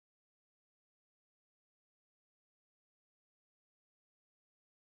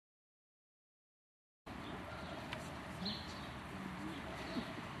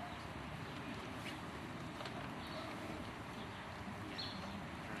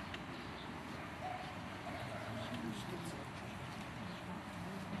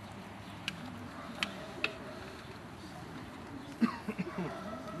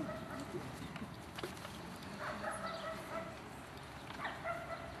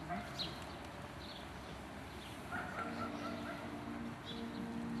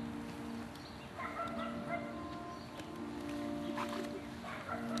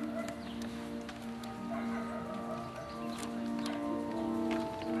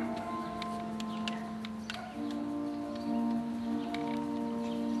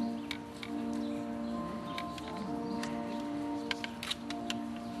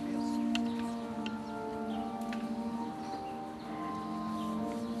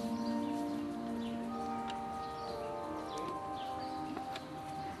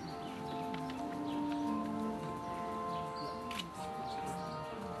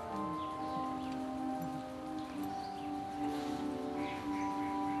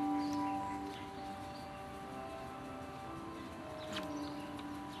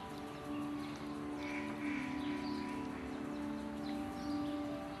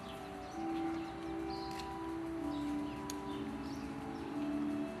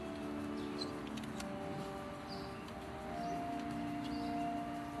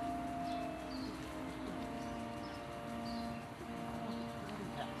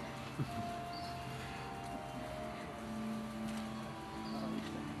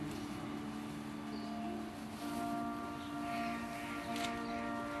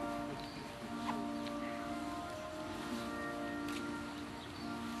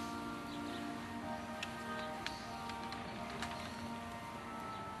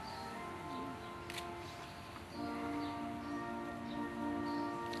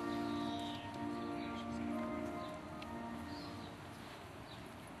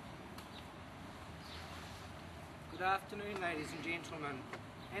Good afternoon, ladies and gentlemen,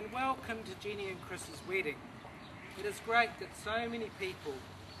 and welcome to Jenny and Chris's wedding. It is great that so many people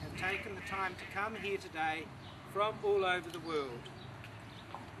have taken the time to come here today from all over the world.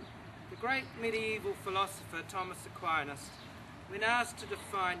 The great medieval philosopher Thomas Aquinas, when asked to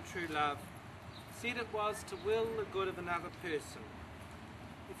define true love, said it was to will the good of another person.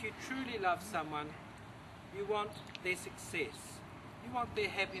 If you truly love someone, you want their success, you want their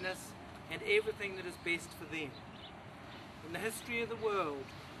happiness and everything that is best for them. In the history of the world,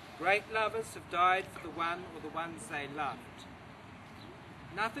 great lovers have died for the one or the ones they loved.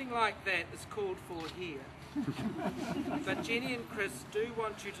 Nothing like that is called for here. But Jenny and Chris do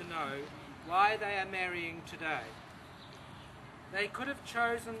want you to know why they are marrying today. They could have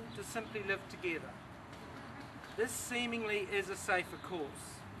chosen to simply live together. This seemingly is a safer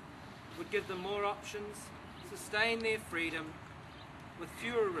course. It would give them more options, sustain their freedom with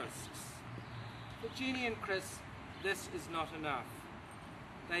fewer risks. For Jenny and Chris, this is not enough.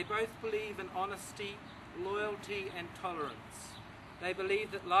 They both believe in honesty, loyalty and tolerance. They believe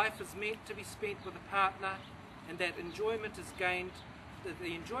that life is meant to be spent with a partner and that the enjoyment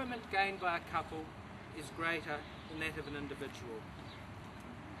gained by a couple is greater than that of an individual.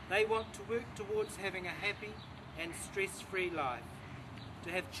 They want to work towards having a happy and stress-free life,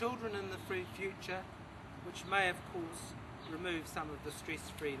 to have children in the future, which may of course remove some of the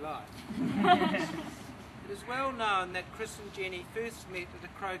stress-free life. It is well known that Chris and Jenny first met at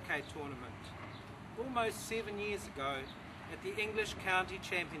a croquet tournament almost 7 years ago at the English County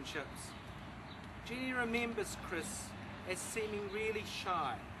Championships. Jenny remembers Chris as seeming really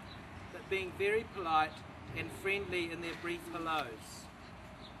shy, but being very polite and friendly in their brief hellos.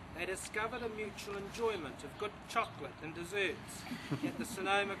 They discovered a mutual enjoyment of good chocolate and desserts at the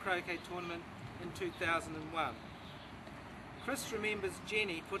Sonoma Croquet Tournament in 2001. Chris remembers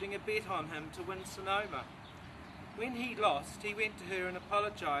Jenny putting a bet on him to win Sonoma. When he lost, he went to her and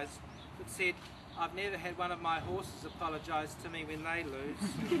apologised, but said, "I've never had one of my horses apologise to me when they lose."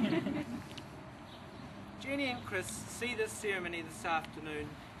 Jenny and Chris see this ceremony this afternoon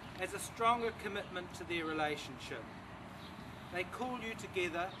as a stronger commitment to their relationship. They call you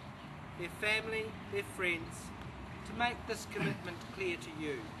together, their family, their friends, to make this commitment clear to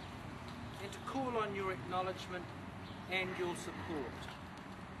you and to call on your acknowledgement and your support.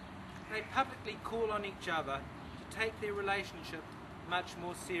 They publicly call on each other to take their relationship much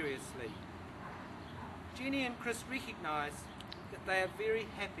more seriously. Jenny and Chris recognise that they are very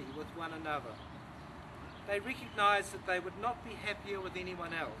happy with one another. They recognise that they would not be happier with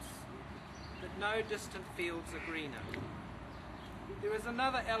anyone else, that no distant fields are greener. There is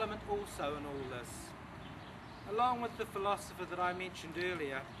another element also in all this. Along with the philosopher that I mentioned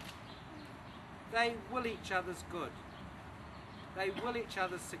earlier, they will each other's good. They will each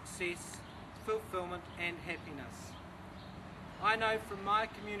other's success, fulfilment and happiness. I know from my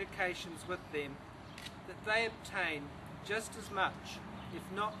communications with them that they obtain just as much, if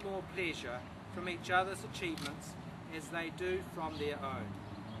not more pleasure, from each other's achievements as they do from their own.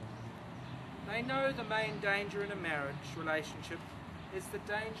 They know the main danger in a marriage relationship is the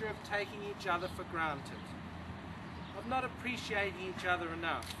danger of taking each other for granted, of not appreciating each other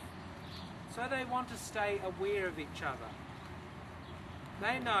enough. So they want to stay aware of each other.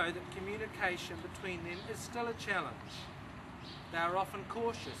 They know that communication between them is still a challenge. They are often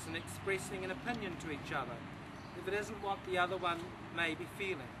cautious in expressing an opinion to each other if it isn't what the other one may be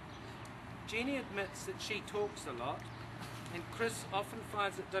feeling. Jenny admits that she talks a lot, and Chris often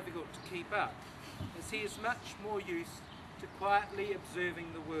finds it difficult to keep up, as he is much more used to quietly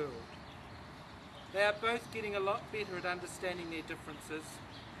observing the world. They are both getting a lot better at understanding their differences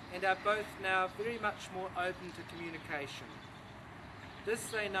and are both now very much more open to communication.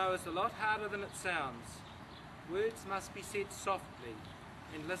 This they know is a lot harder than it sounds. Words must be said softly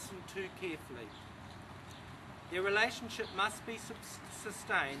and listened to carefully. Their relationship must be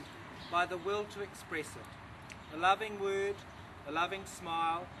sustained by the will to express it. The loving word, the loving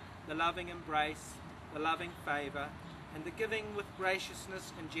smile, the loving embrace, the loving favour, and the giving with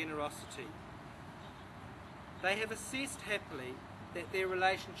graciousness and generosity. They have assessed happily that their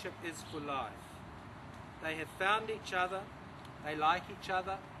relationship is for life. They have found each other, they like each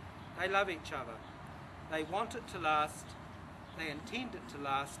other, they love each other. They want it to last, they intend it to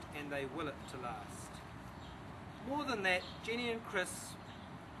last, and they will it to last. More than that, Jenny and Chris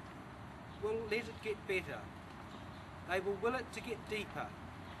will let it get better. They will it to get deeper.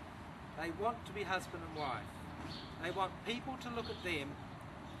 They want to be husband and wife. They want people to look at them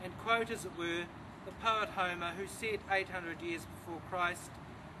and quote, as it were, the poet Homer, who said 800 years before Christ,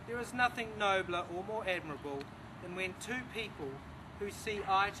 "There is nothing nobler or more admirable than when two people who see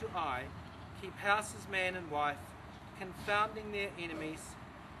eye to eye keep house as man and wife confounding their enemies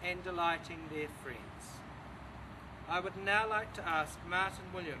and delighting their friends. I would now like to ask Martin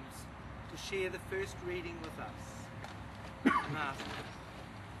Williams to share the first reading with us. Martin.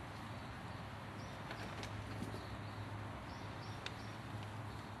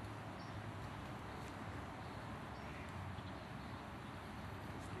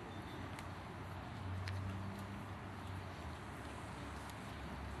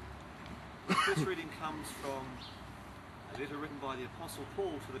 The first reading comes from a letter written by the Apostle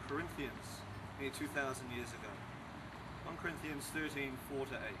Paul to the Corinthians near 2,000 years ago. 1 Corinthians 13, 4-8.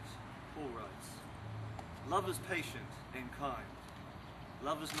 Paul writes, "Love is patient and kind.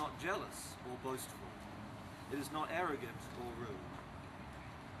 Love is not jealous or boastful. It is not arrogant or rude.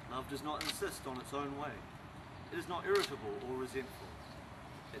 Love does not insist on its own way. It is not irritable or resentful.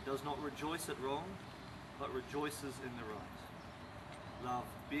 It does not rejoice at wrong, but rejoices in the right. Love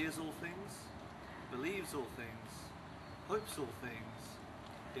bears all things, believes all things, hopes all things,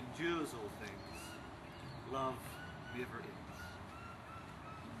 endures all things. Love never ends."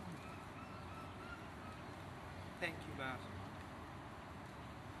 Thank you, Martin.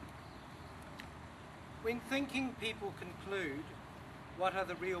 When thinking people conclude what are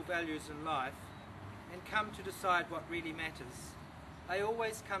the real values in life and come to decide what really matters, they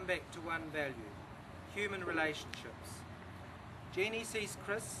always come back to one value: human relationships. Jenny sees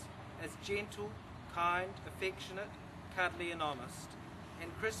Chris as gentle, kind, affectionate, cuddly and honest,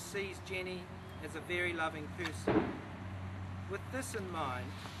 and Chris sees Jenny as a very loving person. With this in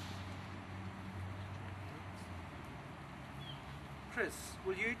mind, Chris,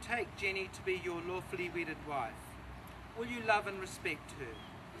 will you take Jenny to be your lawfully wedded wife? Will you love and respect her,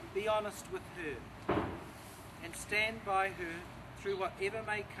 be honest with her, and stand by her through whatever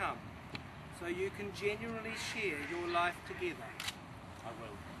may come, so you can genuinely share your life together? I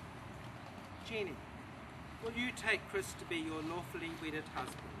will. Jenny, will you take Chris to be your lawfully wedded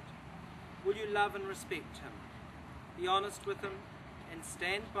husband? Will you love and respect him, be honest with him, and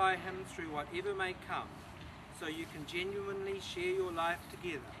stand by him through whatever may come, so you can genuinely share your life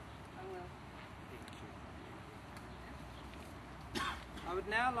together? I will. Thank you. I would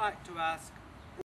now like to ask